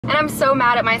and I'm so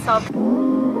mad at myself.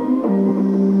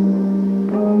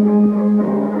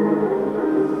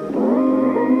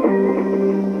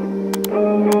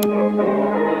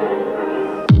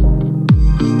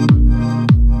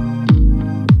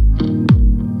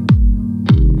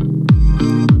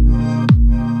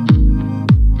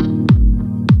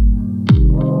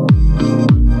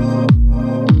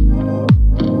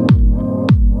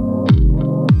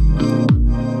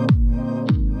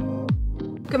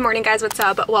 Good morning guys, what's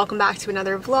up? Welcome back to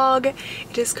another vlog.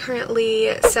 It is currently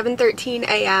 7:13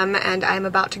 a.m. and I'm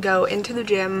about to go into the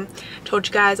gym. Told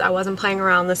you guys I wasn't playing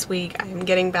around this week. I am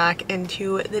getting back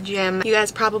into the gym. You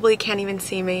guys probably can't even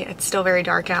see me. It's still very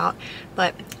dark out,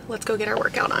 but let's go get our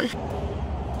workout on.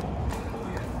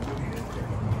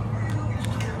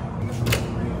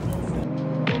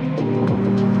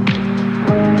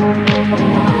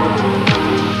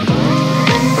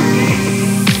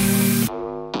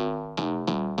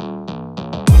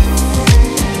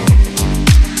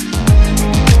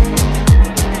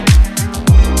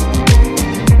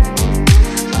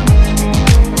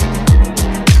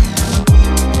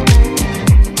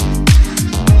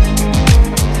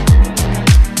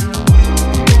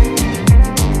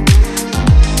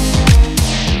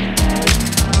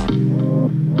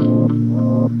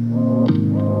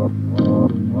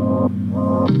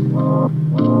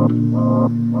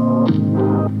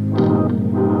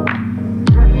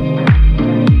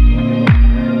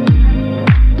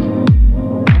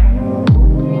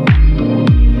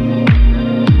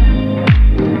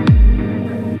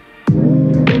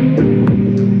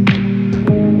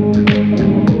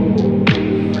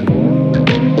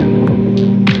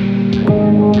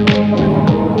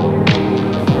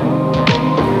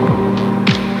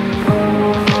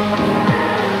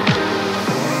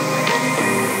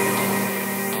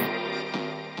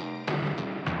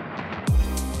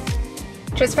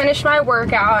 Just finished my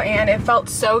workout and it felt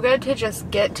so good to just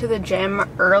get to the gym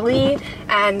early,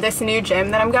 and this new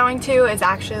gym that I'm going to is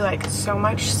actually like so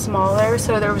much smaller,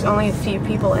 so there was only a few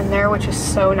people in there, which is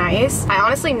so nice. I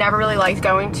honestly never really liked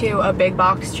going to a big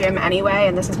box gym anyway,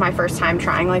 and this is my first time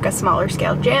trying like a smaller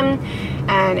scale gym,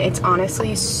 and it's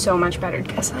honestly so much better.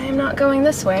 Guess I am not going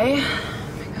this way. Oh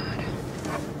my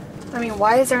god. I mean,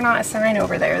 why is there not a sign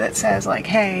over there that says like,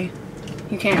 hey,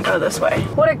 you can't go this way?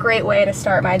 What a great way to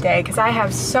start my day, because I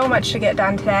have so much to get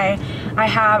done today. I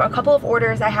have a couple of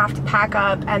orders I have to pack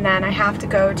up, and then I have to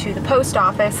go to the post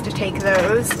office to take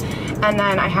those, and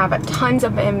then I have tons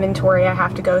of inventory I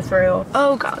have to go through.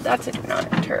 Oh god, that's a do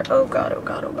not enter. Oh god, oh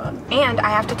god, oh god. And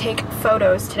I have to take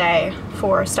photos today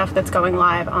for stuff that's going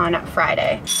live on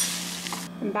Friday.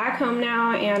 I'm back home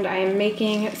now and I am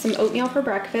making some oatmeal for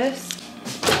breakfast.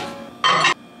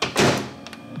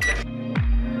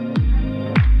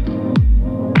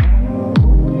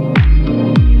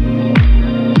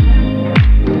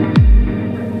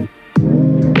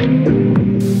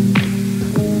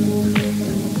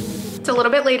 A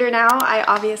little bit later now. I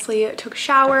obviously took a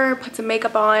shower, put some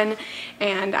makeup on,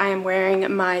 and I am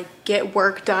wearing my get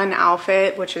work done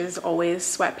outfit, which is always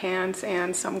sweatpants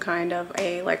and some kind of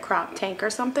a like crop tank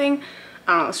or something.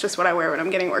 I don't know, it's just what I wear when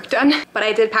I'm getting work done. But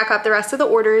I did pack up the rest of the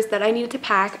orders that I needed to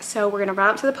pack, so we're gonna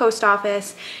run up to the post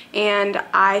office, and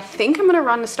I think I'm gonna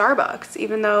run to Starbucks,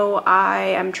 even though I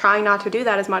am trying not to do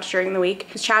that as much during the week,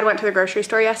 because Chad went to the grocery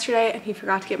store yesterday and he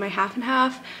forgot to get my half and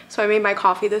half, so I made my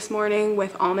coffee this morning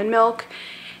with almond milk,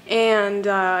 and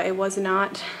it was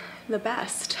not the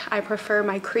best. I prefer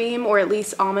my cream, or at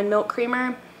least almond milk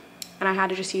creamer, and I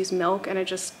had to just use milk, and it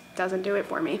just doesn't do it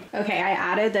for me. Okay, I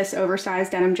added this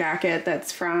oversized denim jacket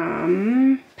that's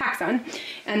from PacSun,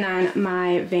 and then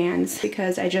my Vans,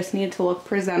 because I just needed to look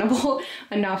presentable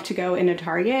enough to go into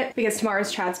Target, because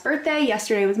tomorrow's Chad's birthday,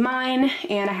 yesterday was mine,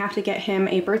 and I have to get him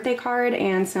a birthday card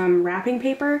and some wrapping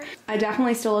paper. I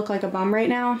definitely still look like a bum right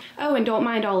now. Oh, and don't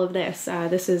mind all of this.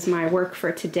 This is my work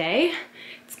for today.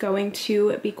 It's going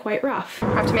to be quite rough.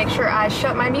 I have to make sure I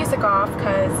shut my music off,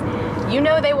 because you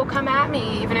know they will come at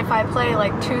me even if I play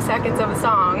like 2 seconds of a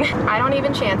song. I don't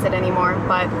even chance it anymore,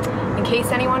 but in case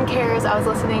anyone cares, I was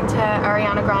listening to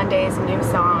Ariana Grande's new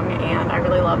song and I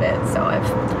really love it, so I've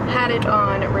had it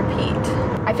on repeat.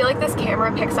 I feel like this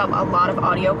camera picks up a lot of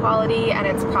audio quality, and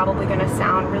it's probably gonna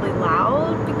sound really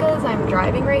loud because I'm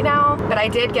driving right now, but I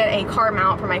did get a car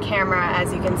mount for my camera,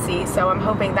 as you can see, so I'm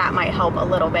hoping that might help a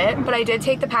little bit. But I did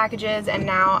take the packages, and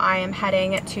now I am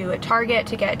heading to Target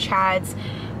to get Chad's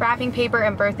wrapping paper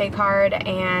and birthday card,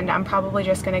 and I'm probably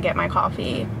just gonna get my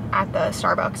coffee at the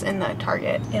Starbucks in the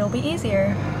Target. It'll be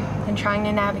easier than trying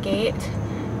to navigate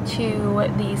to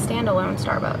the standalone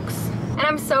Starbucks. And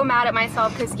I'm so mad at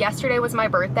myself because yesterday was my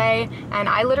birthday and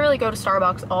I literally go to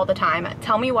Starbucks all the time.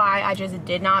 Tell me why I just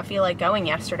did not feel like going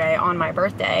yesterday on my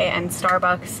birthday, and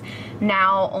Starbucks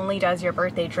now only does your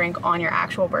birthday drink on your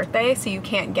actual birthday, so you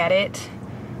can't get it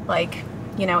like,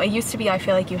 you know, it used to be I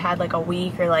feel like you had like a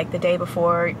week or like the day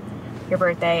before your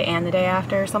birthday and the day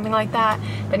after or something like that,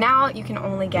 but now you can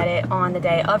only get it on the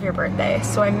day of your birthday,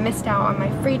 so I missed out on my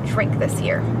free drink this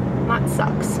year. That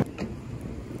sucks.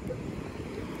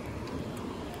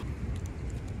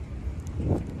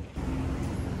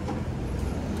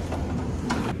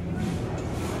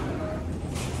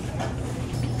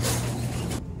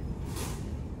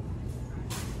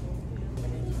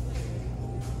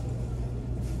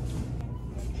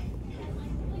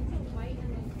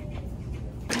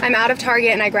 I'm out of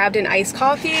Target and I grabbed an iced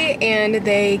coffee and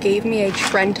they gave me a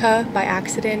Trenta by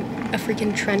accident, a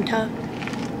freaking Trenta.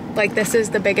 Like, this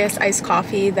is the biggest iced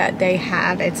coffee that they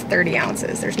have. It's 30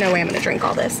 ounces. There's no way I'm gonna drink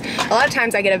all this. A lot of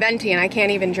times I get a venti and I can't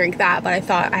even drink that, but I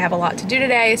thought I have a lot to do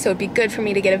today, so it'd be good for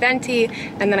me to get a venti,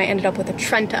 and then I ended up with a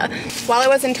Trenta. While I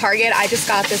was in Target, I just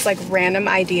got this like random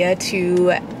idea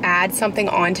to add something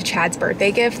on to Chad's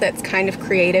birthday gift that's kind of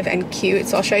creative and cute,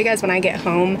 so I'll show you guys when I get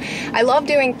home. I love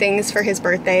doing things for his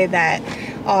birthday that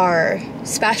are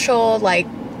special, like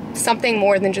something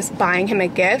more than just buying him a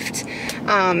gift.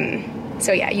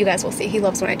 So yeah, you guys will see. He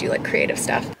loves when I do like creative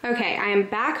stuff. Okay, I am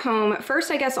back home. First,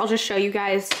 I guess I'll just show you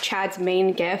guys Chad's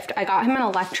main gift. I got him an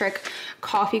electric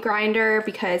coffee grinder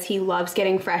because he loves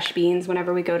getting fresh beans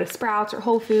whenever we go to Sprouts or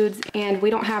Whole Foods, and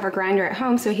we don't have a grinder at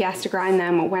home, so he has to grind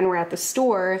them when we're at the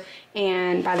store,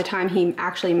 and by the time he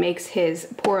actually makes his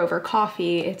pour over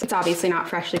coffee, it's obviously not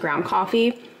freshly ground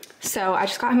coffee. So I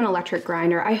just got him an electric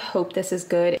grinder. I hope this is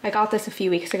good. I got this a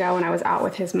few weeks ago when I was out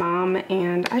with his mom,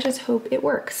 and I just hope it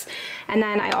works. And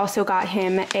then I also got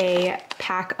him a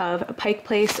pack of Pike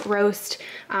Place roast,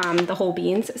 the whole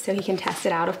beans, so he can test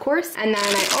it out, of course. And then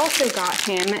I also got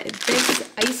him this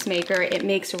ice maker. It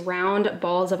makes round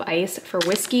balls of ice for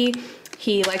whiskey.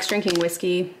 He likes drinking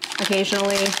whiskey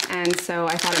occasionally, and so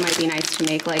I thought it might be nice to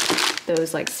make like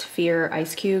those like sphere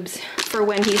ice cubes for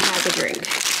when he has a drink.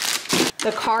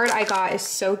 The card I got is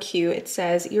so cute. It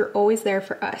says, "You're always there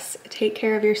for us. Take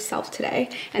care of yourself today."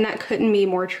 And that couldn't be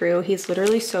more true. He's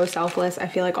literally so selfless. I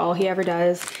feel like all he ever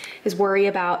does is worry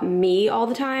about me all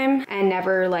the time and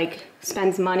never like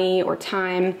spends money or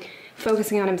time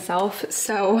focusing on himself.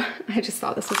 So I just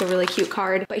thought this was a really cute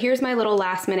card. But here's my little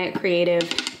last minute creative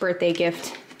birthday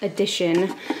gift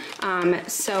addition.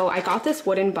 So I got this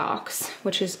wooden box,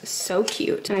 which is so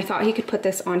cute, and I thought he could put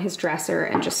this on his dresser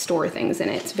and just store things in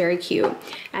it. It's very cute.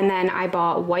 And then I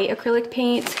bought white acrylic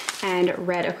paint and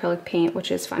red acrylic paint,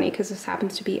 which is funny because this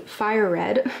happens to be fire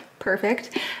red.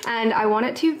 Perfect. And I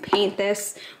wanted to paint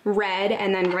this red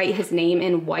and then write his name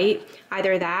in white.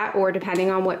 Either that, or depending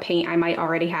on what paint I might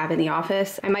already have in the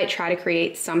office, I might try to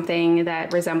create something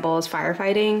that resembles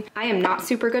firefighting. I am not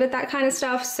super good at that kind of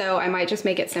stuff, so I might just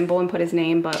make it simple and put his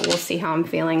name, but we'll see how I'm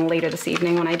feeling later this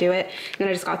evening when I do it. And then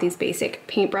I just got these basic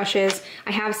paintbrushes.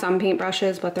 I have some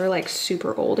paintbrushes, but they're like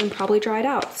super old and probably dried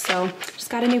out, so just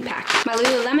got a new pack. My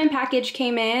Lululemon package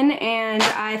came in, and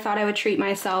I thought I would treat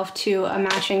myself to a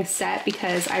matching set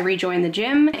because I rejoined the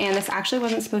gym, and this actually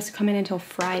wasn't supposed to come in until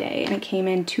Friday, and it came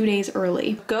in 2 days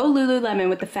early. Go Lululemon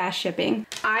with the fast shipping.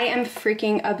 I am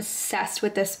freaking obsessed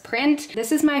with this print.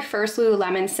 This is my first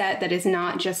Lululemon set that is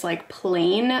not just like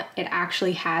plain. It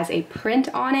actually has a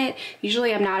print on it.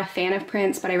 Usually I'm not a fan of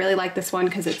prints, but I really like this one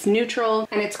because it's neutral,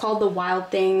 and it's called the Wild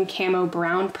Thing Camo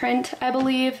Brown print, I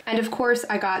believe. And of course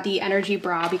I got the Energy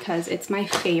bra because it's my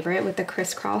favorite with the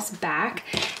crisscross back.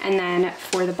 And then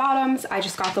for the bottoms, I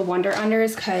just got the Wonder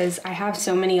Unders because I have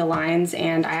so many Aligns,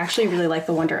 and I actually really like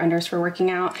the Wonder Unders for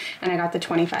working out, and I got the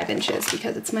 25 inches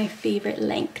because it's my favorite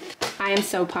length. I am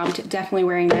so pumped, definitely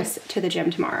wearing this to the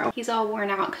gym tomorrow. He's all worn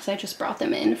out because I just brought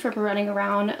them in from running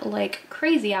around like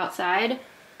crazy outside.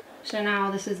 So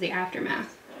now this is the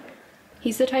aftermath.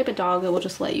 He's the type of dog that will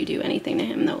just let you do anything to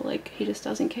him though, like he just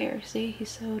doesn't care. See, he's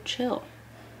so chill.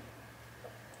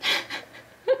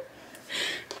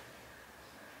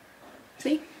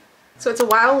 See? So it's a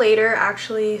while later,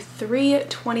 actually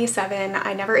 3:27.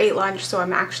 I never ate lunch, so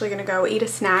I'm actually gonna go eat a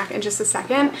snack in just a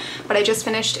second. But I just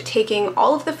finished taking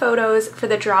all of the photos for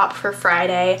the drop for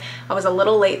Friday. I was a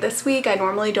little late this week. I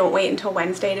normally don't wait until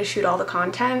Wednesday to shoot all the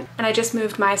content. And I just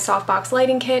moved my softbox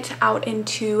lighting kit out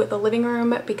into the living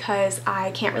room because I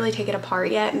can't really take it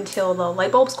apart yet until the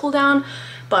light bulbs cool down.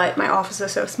 But my office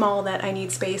is so small that I need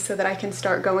space so that I can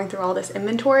start going through all this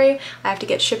inventory. I have to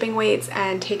get shipping weights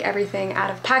and take everything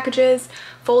out of packages,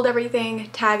 fold everything,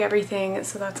 tag everything,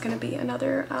 so that's gonna be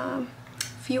another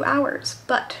few hours.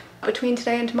 But Between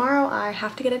today and tomorrow, I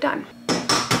have to get it done.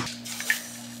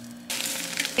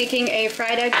 Making a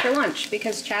fried egg for lunch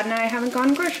because Chad and I haven't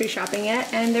gone grocery shopping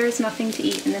yet and there's nothing to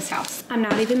eat in this house. I'm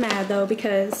not even mad though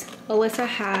because Alyssa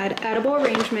had edible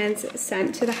arrangements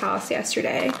sent to the house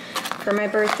yesterday for my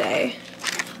birthday.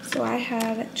 So I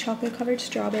have chocolate covered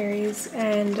strawberries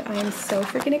and I'm so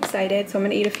freaking excited. So I'm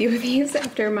gonna eat a few of these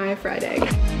after my fried egg.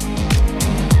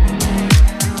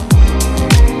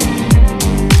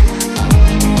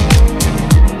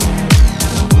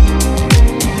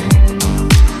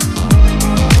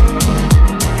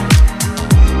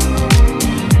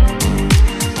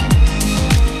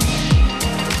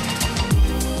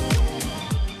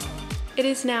 It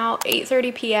is now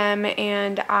 8:30 p.m.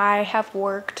 and I have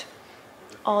worked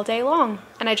all day long.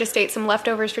 And I just ate some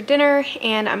leftovers for dinner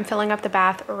and I'm filling up the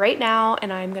bath right now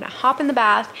and I'm gonna hop in the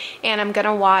bath and I'm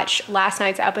gonna watch last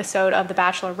night's episode of The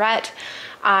Bachelorette.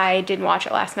 I didn't watch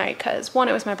it last night because one,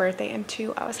 it was my birthday, and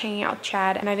two, I was hanging out with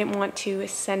Chad and I didn't want to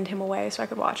send him away so I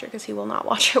could watch it because he will not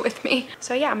watch it with me.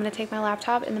 So yeah, I'm gonna take my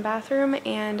laptop in the bathroom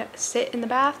and sit in the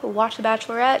bath, watch The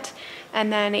Bachelorette,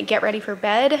 and then get ready for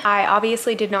bed. I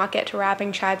obviously did not get to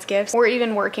wrapping Chad's gifts or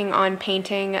even working on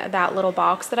painting that little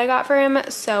box that I got for him,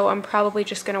 so I'm probably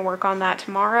just gonna work on that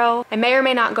tomorrow. I may or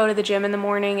may not go to the gym in the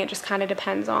morning. It just kind of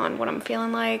depends on what I'm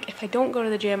feeling like. If I don't go to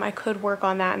the gym, I could work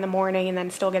on that in the morning and then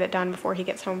still get it done before he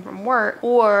gets home from work,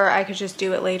 or I could just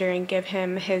do it later and give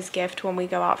him his gift when we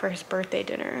go out for his birthday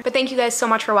dinner. But thank you guys so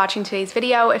much for watching today's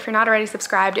video. If you're not already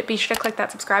subscribed, be sure to click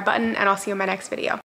that subscribe button and I'll see you in my next video.